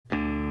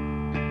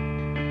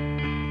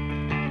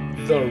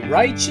The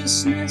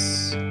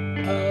righteousness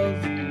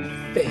of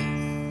faith.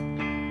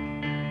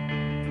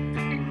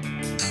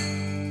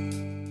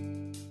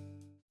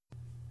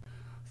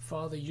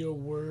 Father, your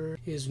word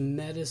is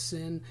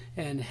medicine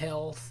and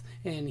health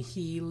and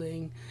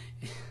healing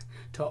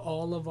to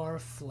all of our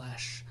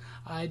flesh.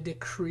 I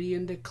decree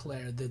and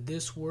declare that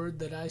this word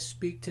that I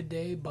speak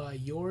today by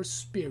your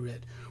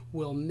Spirit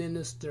will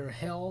minister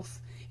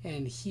health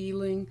and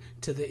healing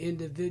to the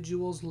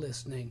individuals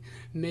listening.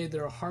 May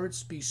their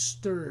hearts be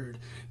stirred.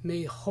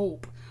 May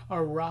hope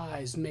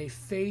arise. May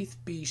faith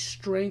be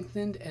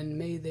strengthened, and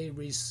may they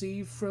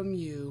receive from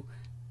you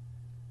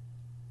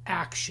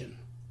action.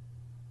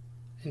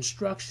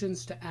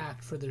 Instructions to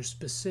act for their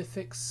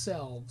specific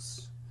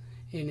selves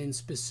and in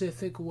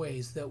specific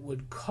ways that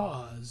would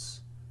cause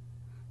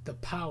the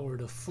power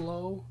to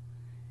flow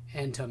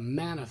and to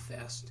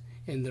manifest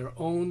in their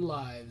own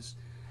lives.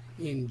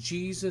 In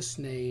Jesus'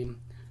 name,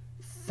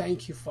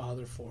 thank you,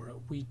 Father, for it.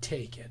 We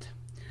take it.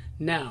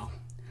 Now,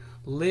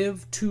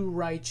 live to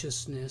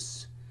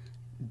righteousness,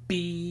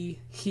 be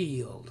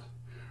healed.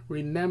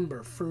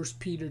 Remember 1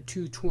 Peter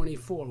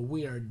 2:24,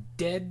 we are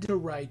dead to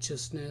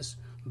righteousness.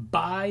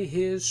 By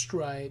his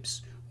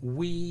stripes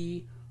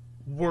we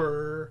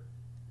were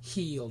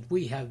healed.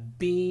 We have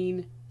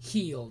been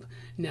healed.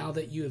 Now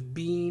that you have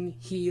been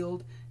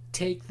healed,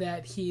 take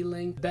that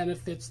healing,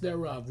 benefits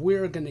thereof.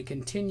 We're going to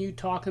continue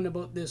talking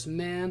about this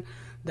man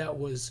that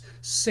was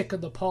sick of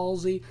the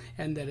palsy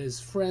and that his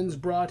friends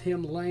brought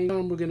him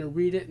lame. We're going to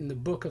read it in the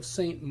book of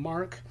St.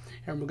 Mark,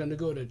 and we're going to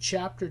go to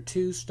chapter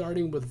 2,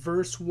 starting with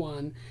verse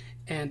 1.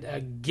 And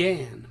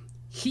again,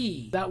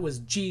 that was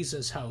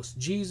Jesus' house.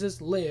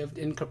 Jesus lived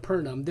in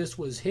Capernaum. This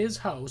was his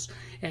house,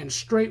 and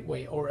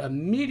straightway, or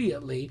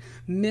immediately,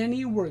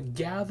 many were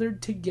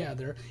gathered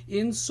together,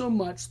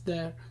 insomuch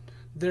that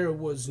there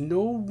was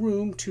no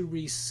room to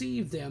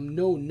receive them,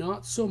 no,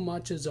 not so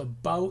much as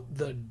about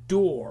the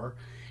door,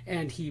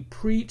 and he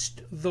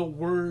preached the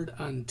word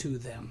unto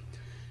them.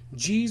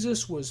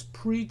 Jesus was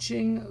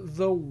preaching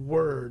the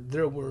word.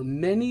 There were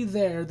many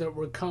there that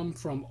were come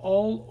from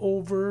all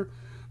over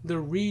the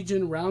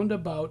region round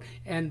about,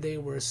 and they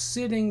were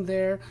sitting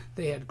there.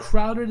 They had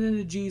crowded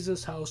into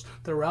Jesus' house.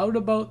 They're out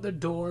about the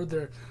door.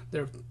 The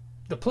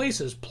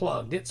place is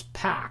plugged. It's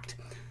packed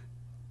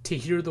to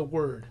hear the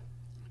word.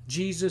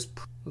 Jesus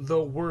preached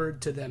the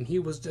word to them. He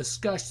was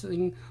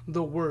discussing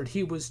the word.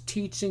 He was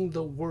teaching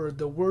the word.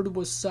 The word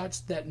was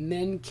such that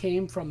men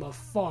came from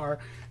afar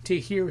to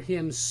hear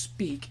him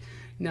speak.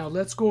 Now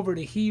let's go over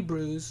to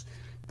Hebrews.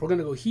 We're going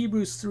to go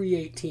Hebrews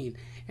 3:18.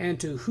 And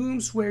to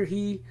whom sware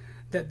he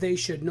that they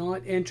should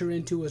not enter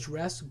into his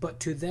rest, but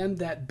to them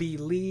that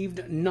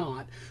believed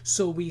not.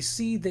 So we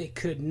see they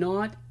could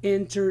not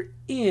enter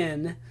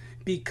in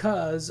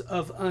because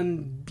of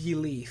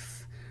unbelief.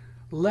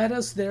 Let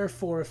us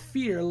therefore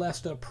fear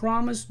lest a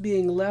promise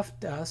being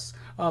left us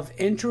of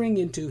entering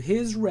into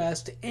his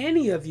rest,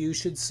 any of you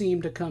should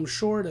seem to come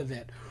short of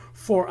it.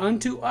 For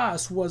unto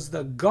us was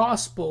the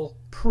gospel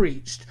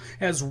preached,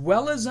 as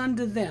well as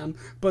unto them,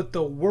 but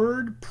the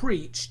word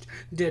preached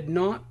did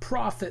not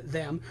profit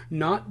them,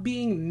 not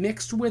being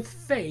mixed with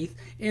faith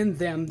in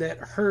them that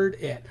heard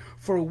it.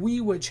 For we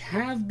which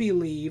have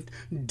believed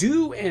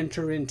do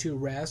enter into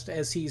rest,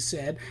 as he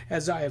said,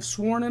 as I have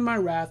sworn in my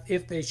wrath,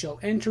 if they shall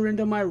enter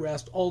into my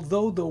rest,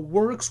 although the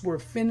works were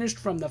finished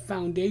from the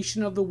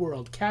foundation of the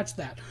world. Catch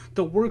that.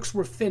 The works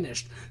were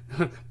finished.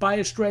 By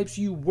his stripes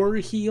you were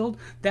healed.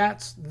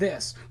 That's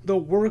this. The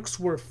works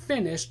were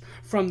finished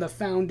from the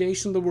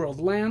foundation of the world.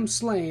 Lamb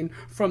slain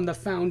from the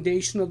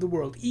foundation of the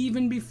world.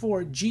 Even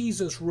before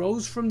Jesus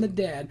rose from the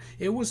dead,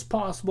 it was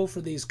possible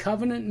for these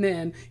covenant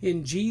men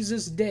in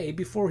Jesus' day,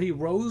 before he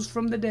rose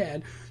from the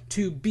dead,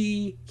 to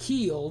be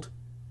healed,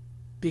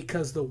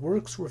 because the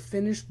works were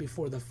finished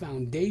before the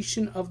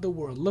foundation of the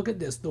world. Look at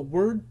this. The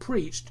word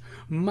preached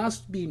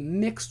must be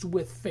mixed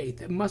with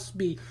faith. It must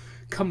be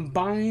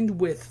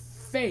combined with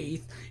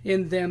faith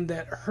in them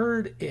that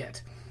heard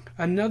it.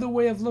 Another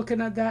way of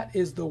looking at that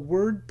is the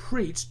word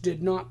preached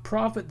did not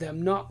profit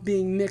them, not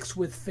being mixed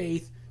with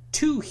faith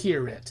to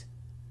hear it.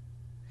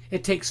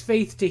 It takes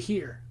faith to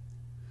hear.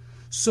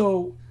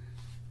 So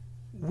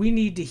we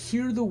need to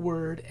hear the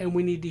word, and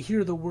we need to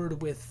hear the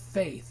word with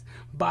faith.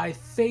 By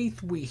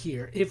faith we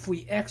hear. If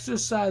we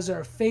exercise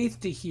our faith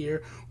to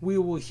hear, we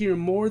will hear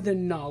more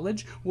than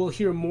knowledge. We'll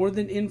hear more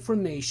than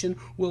information.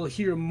 We'll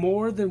hear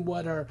more than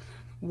what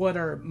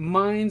our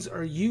minds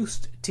are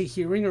used to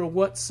hearing, or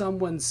what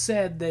someone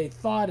said they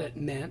thought it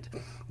meant.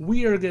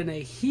 We are going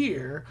to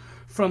hear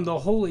from the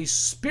Holy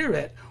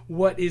Spirit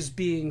what is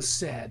being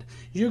said.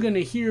 You're going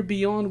to hear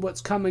beyond what's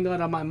coming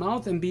out of my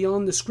mouth and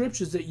beyond the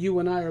scriptures that you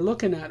and I are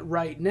looking at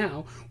right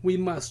now. We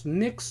must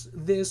mix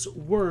this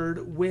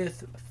word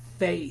with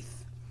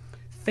faith.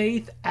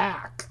 Faith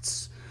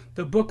acts.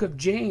 The book of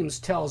James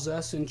tells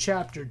us in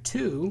chapter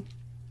 2,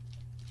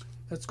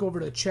 let's go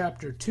over to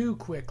chapter 2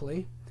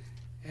 quickly,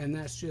 and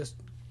that's just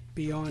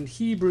beyond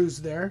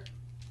Hebrews there.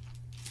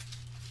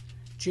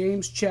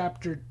 James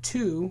chapter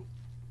 2,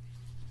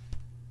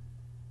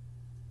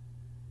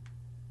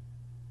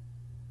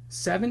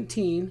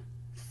 17,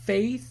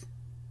 faith,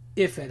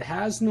 if it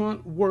has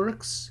not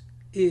works,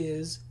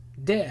 is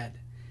dead.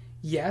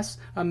 Yes,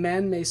 a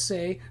man may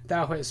say,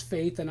 thou hast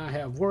faith and I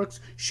have works.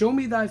 Show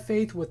me thy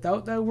faith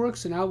without thy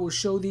works, and I will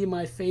show thee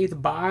my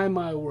faith by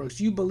my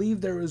works. You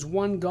believe there is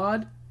one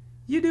God?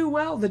 You do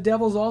well. The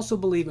devils also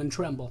believe and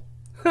tremble.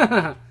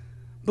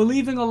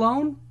 Believing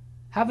alone,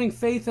 having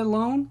faith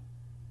alone,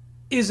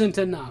 isn't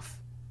enough.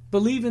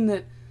 Believing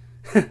that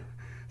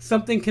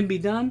something can be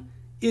done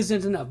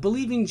isn't enough.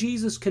 Believing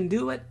Jesus can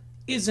do it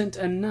isn't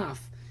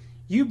enough.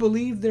 You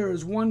believe there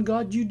is one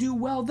God, you do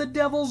well. The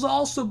devils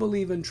also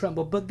believe and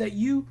tremble. But that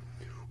you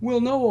will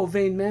know, O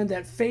vain man,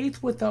 that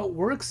faith without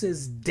works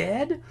is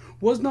dead?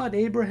 Was not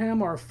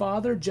Abraham our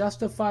father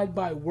justified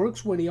by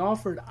works when he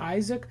offered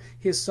Isaac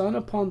his son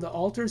upon the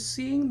altar?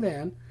 Seeing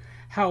then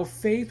how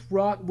faith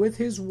wrought with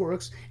his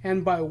works,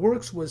 and by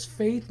works was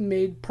faith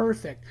made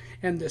perfect.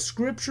 And the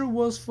scripture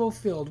was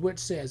fulfilled, which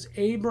says,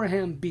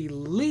 Abraham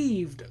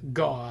believed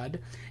God,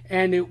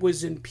 and it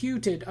was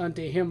imputed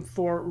unto him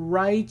for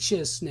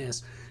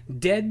righteousness.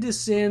 Dead to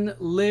sin,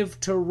 live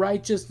to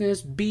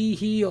righteousness, be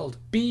healed,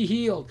 be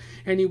healed.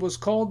 And he was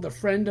called the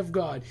friend of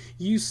God.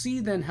 You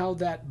see then how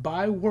that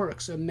by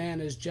works a man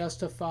is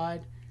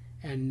justified,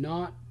 and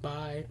not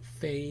by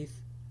faith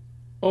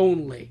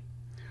only.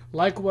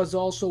 Likewise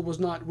also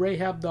was not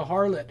Rahab the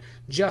harlot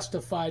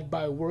justified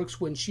by works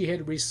when she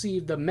had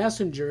received the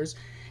messengers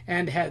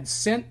and had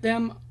sent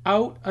them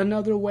out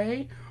another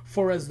way?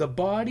 For as the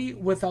body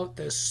without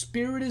the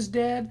spirit is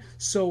dead,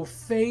 so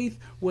faith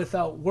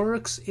without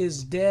works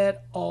is dead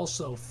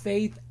also.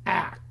 Faith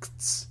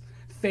acts.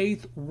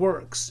 Faith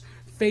works.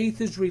 Faith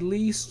is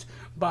released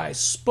by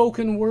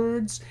spoken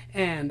words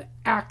and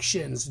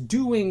actions,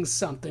 doing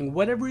something,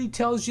 whatever he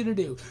tells you to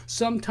do.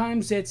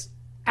 Sometimes it's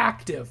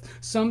active,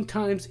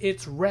 sometimes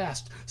it's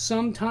rest,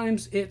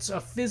 sometimes it's a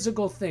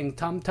physical thing,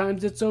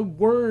 sometimes it's a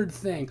word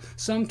thing,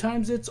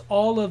 sometimes it's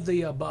all of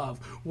the above.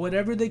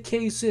 Whatever the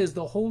case is,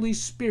 the Holy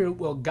Spirit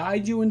will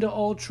guide you into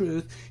all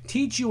truth,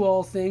 teach you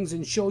all things,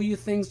 and show you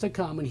things to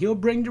come, and he'll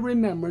bring to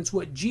remembrance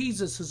what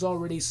Jesus has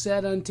already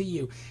said unto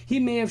you. He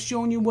may have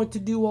shown you what to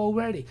do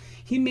already.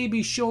 He may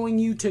be showing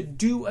you to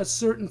do a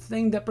certain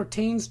thing that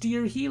pertains to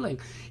your healing.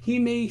 He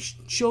may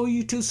show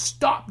you to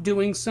stop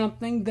doing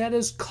something that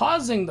is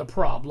causing the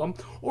problem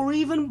or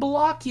even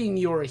blocking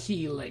your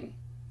healing.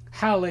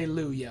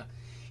 Hallelujah.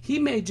 He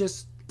may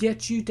just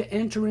get you to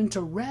enter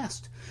into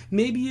rest.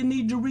 Maybe you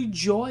need to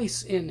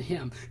rejoice in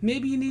him.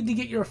 Maybe you need to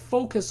get your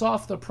focus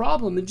off the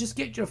problem and just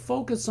get your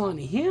focus on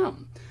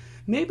him.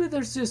 Maybe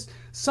there's just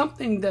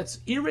something that's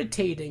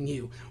irritating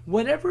you.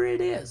 Whatever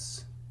it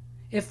is,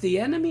 if the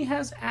enemy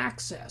has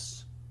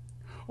access,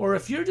 or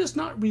if you're just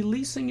not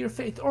releasing your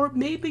faith, or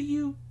maybe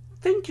you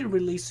think you're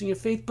releasing your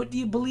faith, but do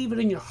you believe it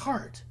in your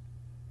heart?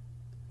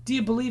 Do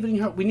you believe it in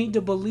your heart? We need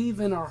to believe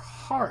in our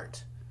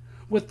heart.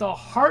 With the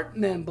heart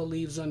man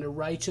believes unto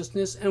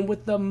righteousness, and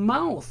with the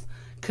mouth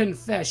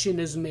confession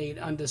is made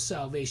unto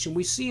salvation.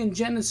 We see in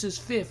Genesis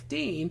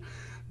 15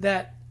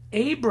 that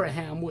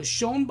Abraham was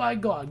shown by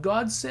God.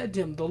 God said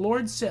to him, the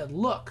Lord said,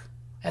 look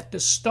at the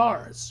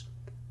stars.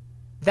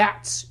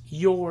 That's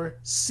your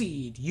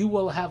seed. You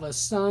will have a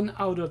son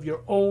out of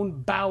your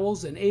own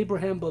bowels. And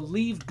Abraham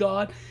believed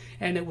God,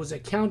 and it was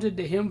accounted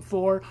to him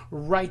for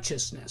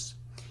righteousness.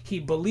 He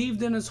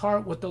believed in his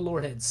heart what the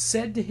Lord had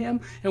said to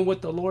him and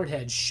what the Lord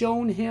had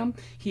shown him.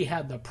 He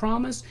had the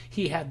promise.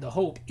 He had the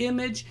hope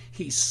image.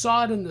 He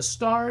saw it in the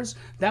stars.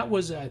 That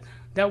was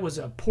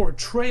a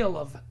portrayal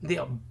of the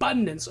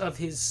abundance of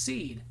his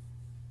seed.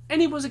 And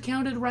he was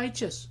accounted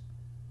righteous.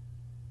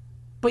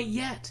 But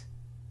yet,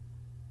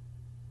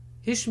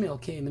 Ishmael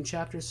came in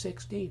chapter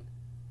 16.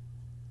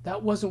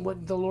 That wasn't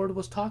what the Lord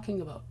was talking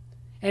about.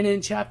 And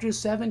in chapter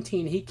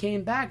 17, he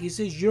came back. He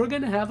says, you're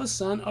going to have a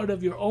son out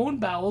of your own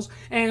bowels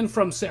and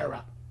from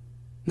Sarah.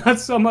 Not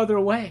some other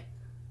way.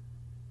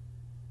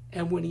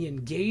 And when he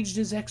engaged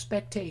his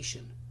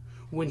expectation,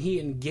 when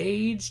he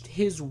engaged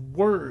his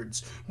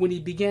words, when he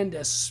began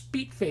to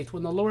speak faith,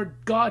 when the Lord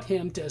got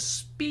him to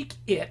speak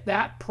it,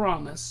 that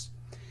promise,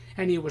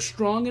 and he was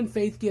strong in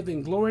faith,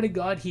 giving glory to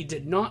God, he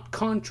did not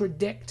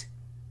contradict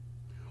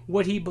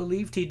what he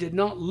believed. He did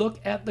not look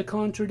at the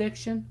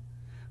contradiction,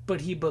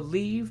 but he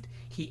believed,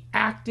 he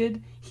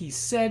acted, he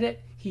said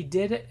it, he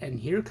did it, and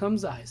here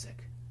comes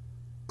Isaac.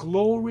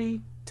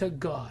 Glory to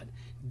God.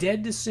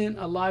 Dead to sin,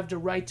 alive to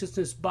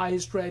righteousness, by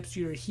his stripes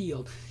you're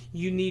healed.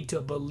 You need to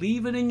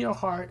believe it in your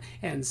heart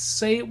and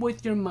say it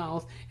with your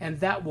mouth, and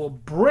that will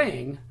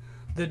bring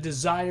the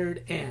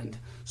desired end.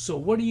 So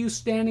what are you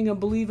standing and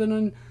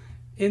believing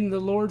in the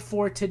Lord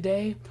for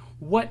today?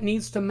 What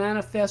needs to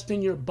manifest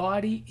in your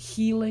body?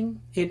 Healing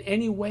in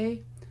any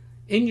way?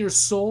 In your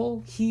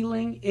soul?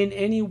 Healing in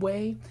any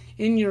way?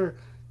 In your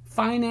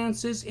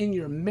finances? In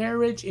your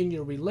marriage? In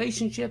your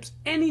relationships?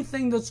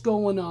 Anything that's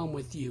going on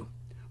with you?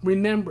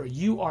 Remember,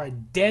 you are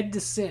dead to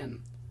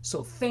sin.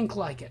 So think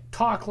like it,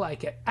 talk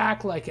like it,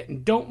 act like it,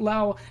 and don't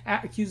allow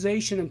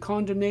accusation and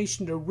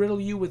condemnation to riddle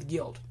you with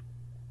guilt.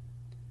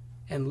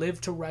 And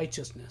live to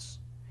righteousness.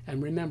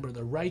 And remember,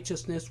 the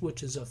righteousness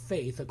which is of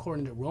faith,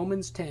 according to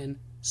Romans 10,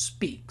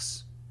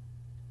 speaks.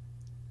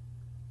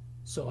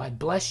 So I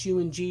bless you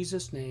in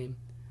Jesus' name.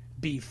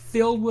 Be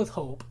filled with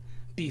hope,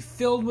 be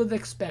filled with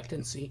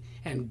expectancy,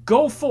 and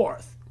go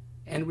forth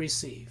and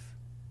receive.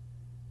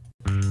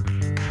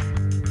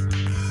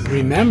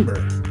 Remember,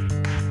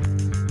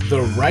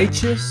 the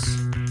righteous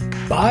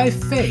by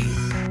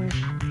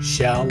faith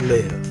shall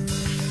live.